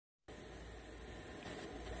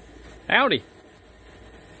Howdy.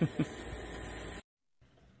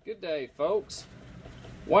 Good day, folks.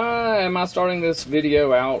 Why am I starting this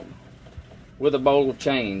video out with a bowl of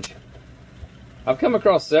change? I've come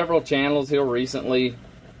across several channels here recently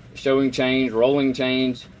showing change, rolling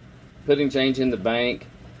change, putting change in the bank.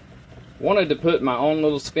 Wanted to put my own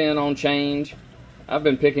little spin on change. I've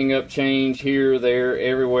been picking up change here, there,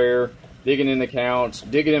 everywhere, digging in the couch,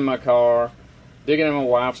 digging in my car, digging in my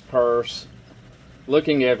wife's purse,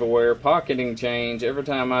 looking everywhere, pocketing change. Every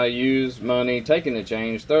time I use money, taking the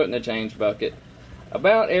change, throw it in the change bucket.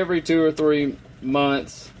 About every 2 or 3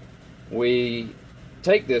 months, we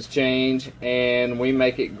take this change and we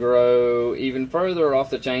make it grow even further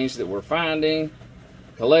off the change that we're finding,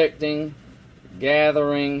 collecting,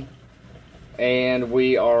 gathering, and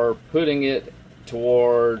we are putting it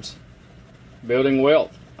towards building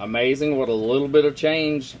wealth. Amazing what a little bit of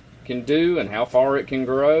change can do and how far it can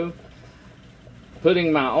grow.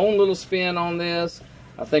 Putting my own little spin on this,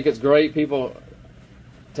 I think it's great. People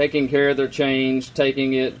taking care of their change,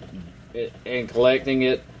 taking it and collecting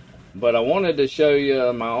it. But I wanted to show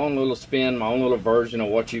you my own little spin, my own little version of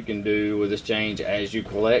what you can do with this change as you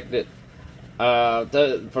collect it.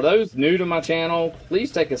 For those new to my channel,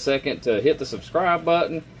 please take a second to hit the subscribe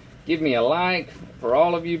button. Give me a like. For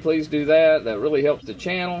all of you, please do that. That really helps the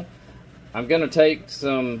channel. I'm going to take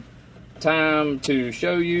some time to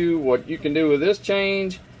show you what you can do with this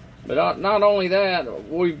change. But not only that,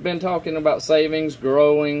 we've been talking about savings,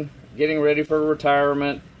 growing, getting ready for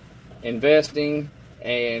retirement, investing,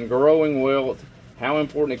 and growing wealth. How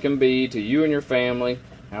important it can be to you and your family.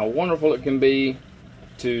 How wonderful it can be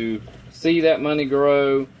to see that money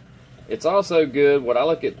grow. It's also good, what I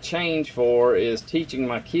look at change for is teaching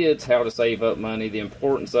my kids how to save up money, the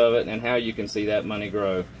importance of it, and how you can see that money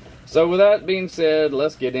grow. So with that being said,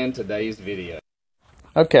 let's get into today's video.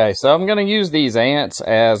 Okay, so I'm going to use these ants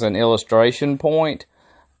as an illustration point.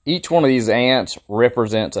 Each one of these ants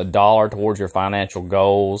represents $1 towards your financial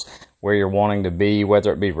goals, where you're wanting to be,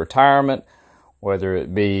 whether it be retirement, whether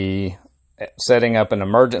it be setting up an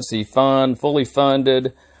emergency fund, fully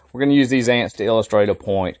funded. We're going to use these ants to illustrate a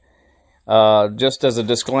point. Just as a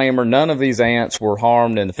disclaimer, none of these ants were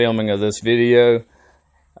harmed in the filming of this video.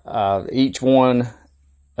 Each one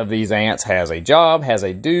of these ants has a job, has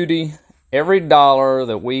a duty. Every dollar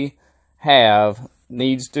that we have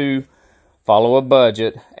needs to follow a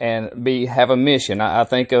budget and have a mission. I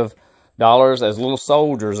think of dollars as little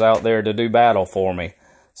soldiers out there to do battle for me.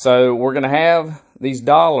 So we're going to have these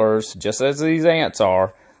dollars, just as these ants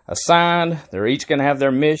are, assigned. They're each going to have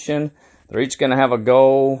their mission. They're each going to have a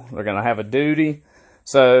goal. They're going to have a duty.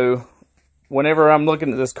 So whenever I'm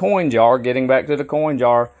looking at this coin jar, getting back to the coin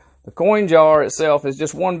jar itself is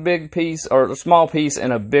just one big piece, or a small piece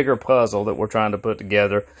in a bigger puzzle that we're trying to put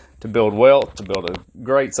together to build wealth, to build a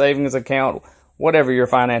great savings account, whatever your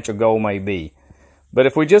financial goal may be. But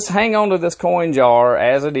if we just hang on to this coin jar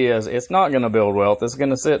as it is, it's not going to build wealth. It's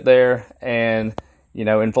going to sit there and, you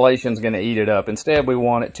know, inflation's going to eat it up. Instead, we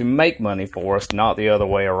want it to make money for us, not the other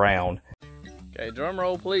way around. Okay, drum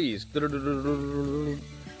roll, please. It's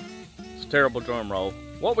a terrible drum roll.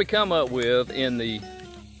 What we come up with in the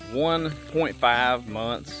 1.5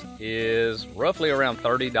 months is roughly around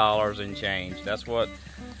 $30 in change. That's what,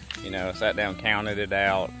 you know, I sat down, counted it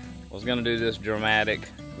out. I was going to do this dramatic,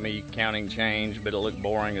 me counting change, but it looked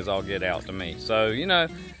boring as all get out to me. So, you know,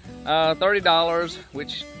 $30,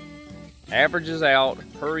 which averages out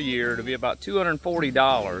per year to be about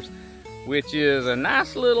 $240, which is a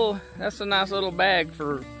nice little, that's a nice little bag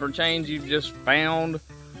for change you've just found.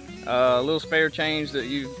 A little spare change that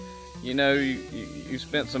you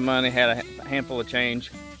spent some money, had a handful of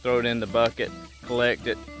change, throw it in the bucket, collect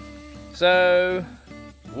it. So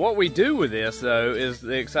what we do with this, though, is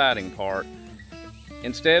the exciting part.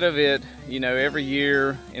 Instead of it, you know, every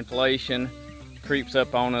year inflation creeps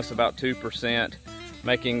up on us about 2%,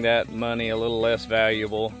 making that money a little less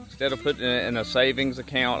valuable. Instead of putting it in a savings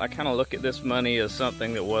account, I kind of look at this money as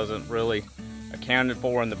something that wasn't really accounted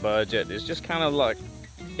for in the budget. It's just kind of like,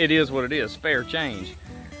 it is what it is, spare change.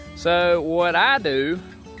 So what I do,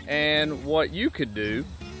 and what you could do,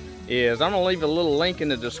 is I'm going to leave a little link in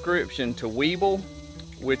the description to Webull,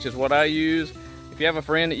 which is what I use. If you have a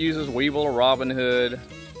friend that uses Webull or Robinhood,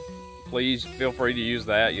 please feel free to use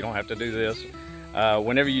that. You don't have to do this.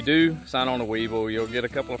 Whenever you do sign on to Webull, you'll get a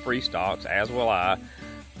couple of free stocks, as will I.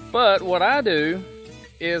 But what I do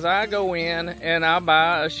is I go in and I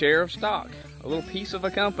buy a share of stock, a little piece of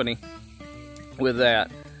a company with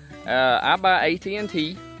that. I buy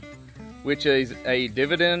AT&T, which is a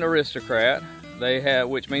dividend aristocrat.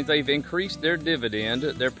 Which means they've increased their dividend,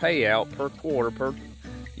 their payout per quarter, per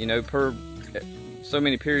so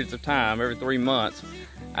many periods of time, every 3 months,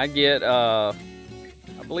 I get, I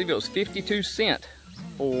believe it was 52 cents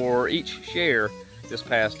for each share this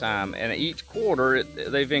past time. And each quarter,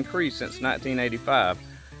 they've increased since 1985,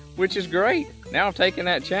 which is great. Now I'm taking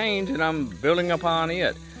that change and I'm building upon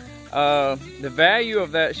it. The value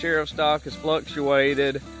of that share of stock has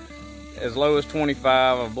fluctuated as low as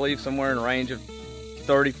 25, I believe somewhere in the range of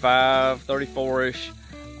 35, 34-ish.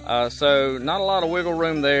 So not a lot of wiggle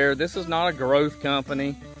room there. This is not a growth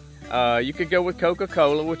company. You could go with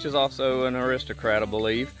Coca-Cola, which is also an aristocrat, I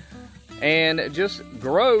believe, and just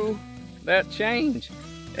grow that change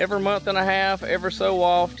every month and a half, every so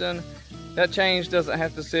often. That change doesn't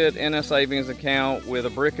have to sit in a savings account. With a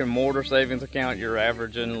brick and mortar savings account, you're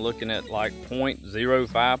averaging, looking at like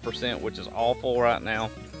 0.05%, which is awful right now.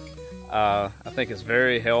 I think it's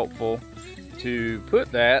very helpful to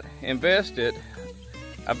put that, invest it.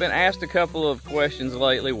 I've been asked a couple of questions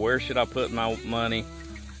lately, where should I put my money?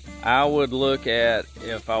 I would look at,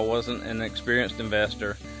 if I wasn't an experienced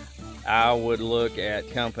investor, I would look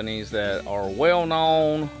at companies that are well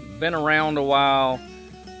known, been around a while,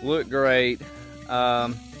 look great. You're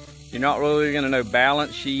not really going to know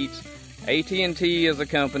balance sheets. AT&T is a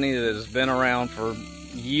company that has been around for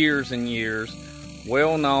years and years,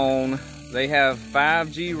 well known. They have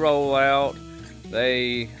 5G rollout.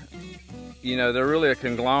 They're really a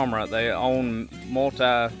conglomerate. They own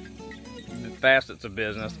multi facets of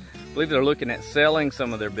business. I believe they're looking at selling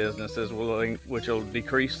some of their businesses, which will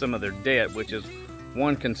decrease some of their debt, which is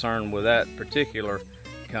one concern with that particular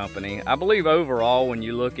company. I believe overall, when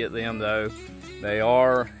you look at them though, they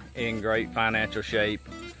are in great financial shape.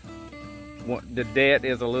 The debt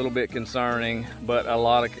is a little bit concerning, but a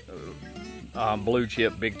lot of blue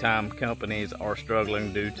chip big time companies are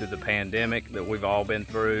struggling due to the pandemic that we've all been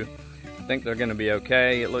through. I think they're going to be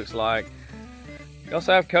okay, it looks like. You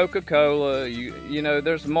also have Coca-Cola. You know,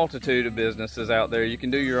 there's a multitude of businesses out there. You can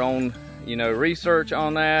do your own, research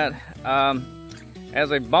on that.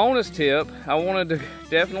 As a bonus tip, I wanted to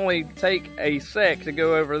definitely take a sec to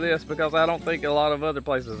go over this because I don't think a lot of other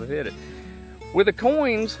places have hit it. With the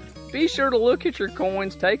coins, be sure to look at your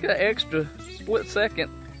coins. Take an extra split second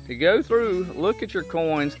to go through, look at your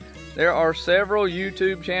coins. There are several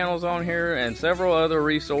YouTube channels on here and several other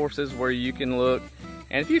resources where you can look.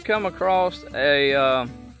 And if you come across a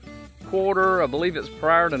quarter, I believe it's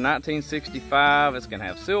prior to 1965, it's going to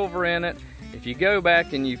have silver in it. If you go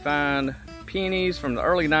back and you find pennies from the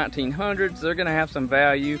early 1900s, they're going to have some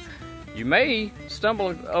value. You may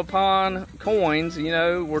stumble upon coins.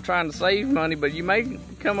 We're trying to save money, but you may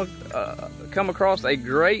come across a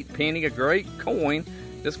great penny, a great coin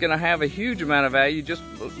that's going to have a huge amount of value just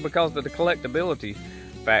because of the collectability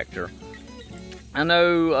factor. I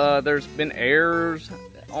know there's been errors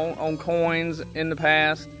on coins in the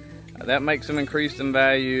past. That makes them increase in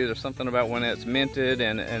value. There's something about when it's minted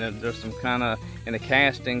and there's some kind of, in the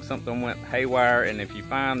casting, something went haywire, and if you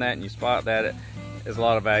find that and you spot that, it is a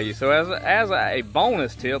lot of value. So as a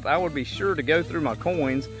bonus tip, I would be sure to go through my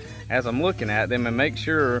coins as I'm looking at them and make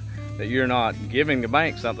sure that you're not giving the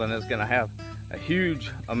bank something that's going to have a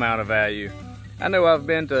huge amount of value. I know I've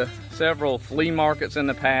been to several flea markets in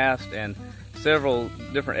the past and several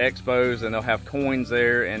different expos, and they'll have coins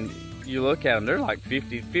there, and you look at them, they're like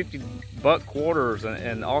 50 buck quarters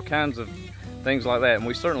and all kinds of things like that. And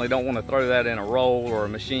we certainly don't want to throw that in a roll or a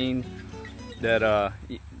machine that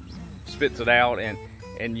spits it out and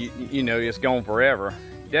it's gone forever.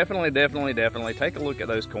 Definitely take a look at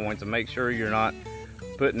those coins and make sure you're not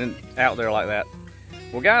putting it out there like that.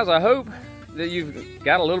 Well guys, I hope that you've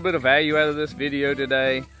got a little bit of value out of this video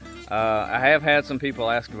today. I have had some people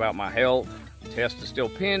ask about my health. Test is still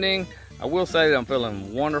pending. I will say that I'm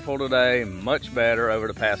feeling wonderful today, much better over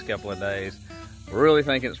the past couple of days. Really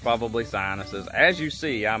think it's probably sinuses. As you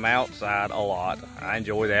see, I'm outside a lot. I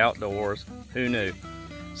enjoy the outdoors. Who knew?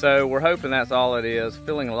 So we're hoping that's all it is.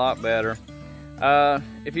 Feeling a lot better.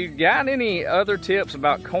 If you got any other tips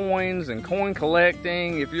about coins and coin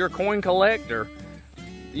collecting, if you're a coin collector,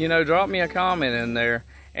 drop me a comment in there.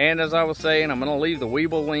 And as I was saying, I'm going to leave the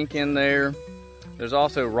Webull link in there. There's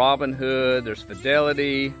also Robinhood, there's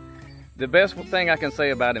Fidelity. The best thing I can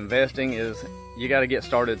say about investing is you got to get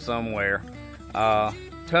started somewhere.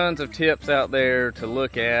 Tons of tips out there to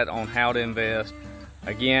look at on how to invest.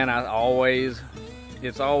 Again,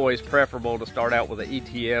 it's always preferable to start out with an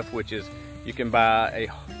ETF, which is you can buy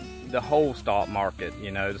the whole stock market.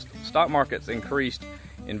 The stock market's increased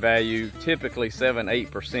in value typically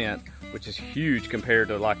 7-8%, which is huge compared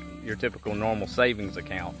to like your typical normal savings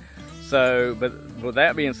account. So, but with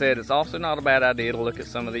that being said, it's also not a bad idea to look at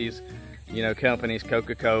some of these you know, companies,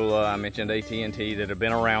 Coca-Cola, I mentioned AT&T, that have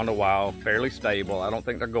been around a while, fairly stable. I don't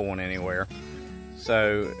think they're going anywhere.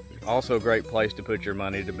 So also a great place to put your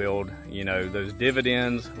money to build, you know, those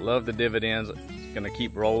dividends. Love the dividends. It's going to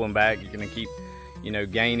keep rolling back. You're going to keep, you know,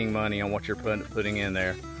 gaining money on what you're putting in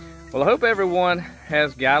there. Well, I hope everyone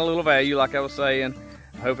has got a little value, like I was saying.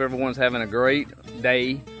 I hope everyone's having a great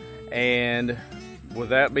day. And with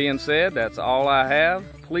that being said, that's all I have.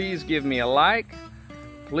 Please give me a like.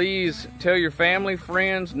 Please tell your family,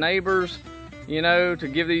 friends, neighbors, you know, to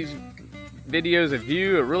give these videos a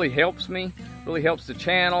view. It really helps me, really helps the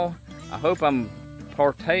channel. I hope I'm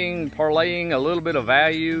parlaying a little bit of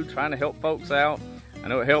value, trying to help folks out. I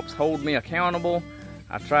know it helps hold me accountable.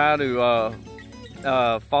 I try to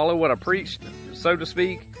follow what I preach, so to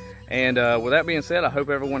speak. And with that being said, I hope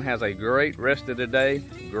everyone has a great rest of the day,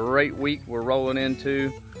 great week we're rolling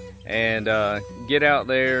into. And get out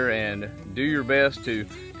there and do your best to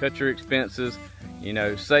cut your expenses, you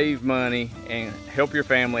know, save money and help your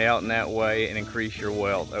family out in that way and increase your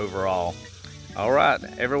wealth overall. All right,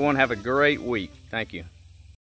 everyone have a great week. Thank you.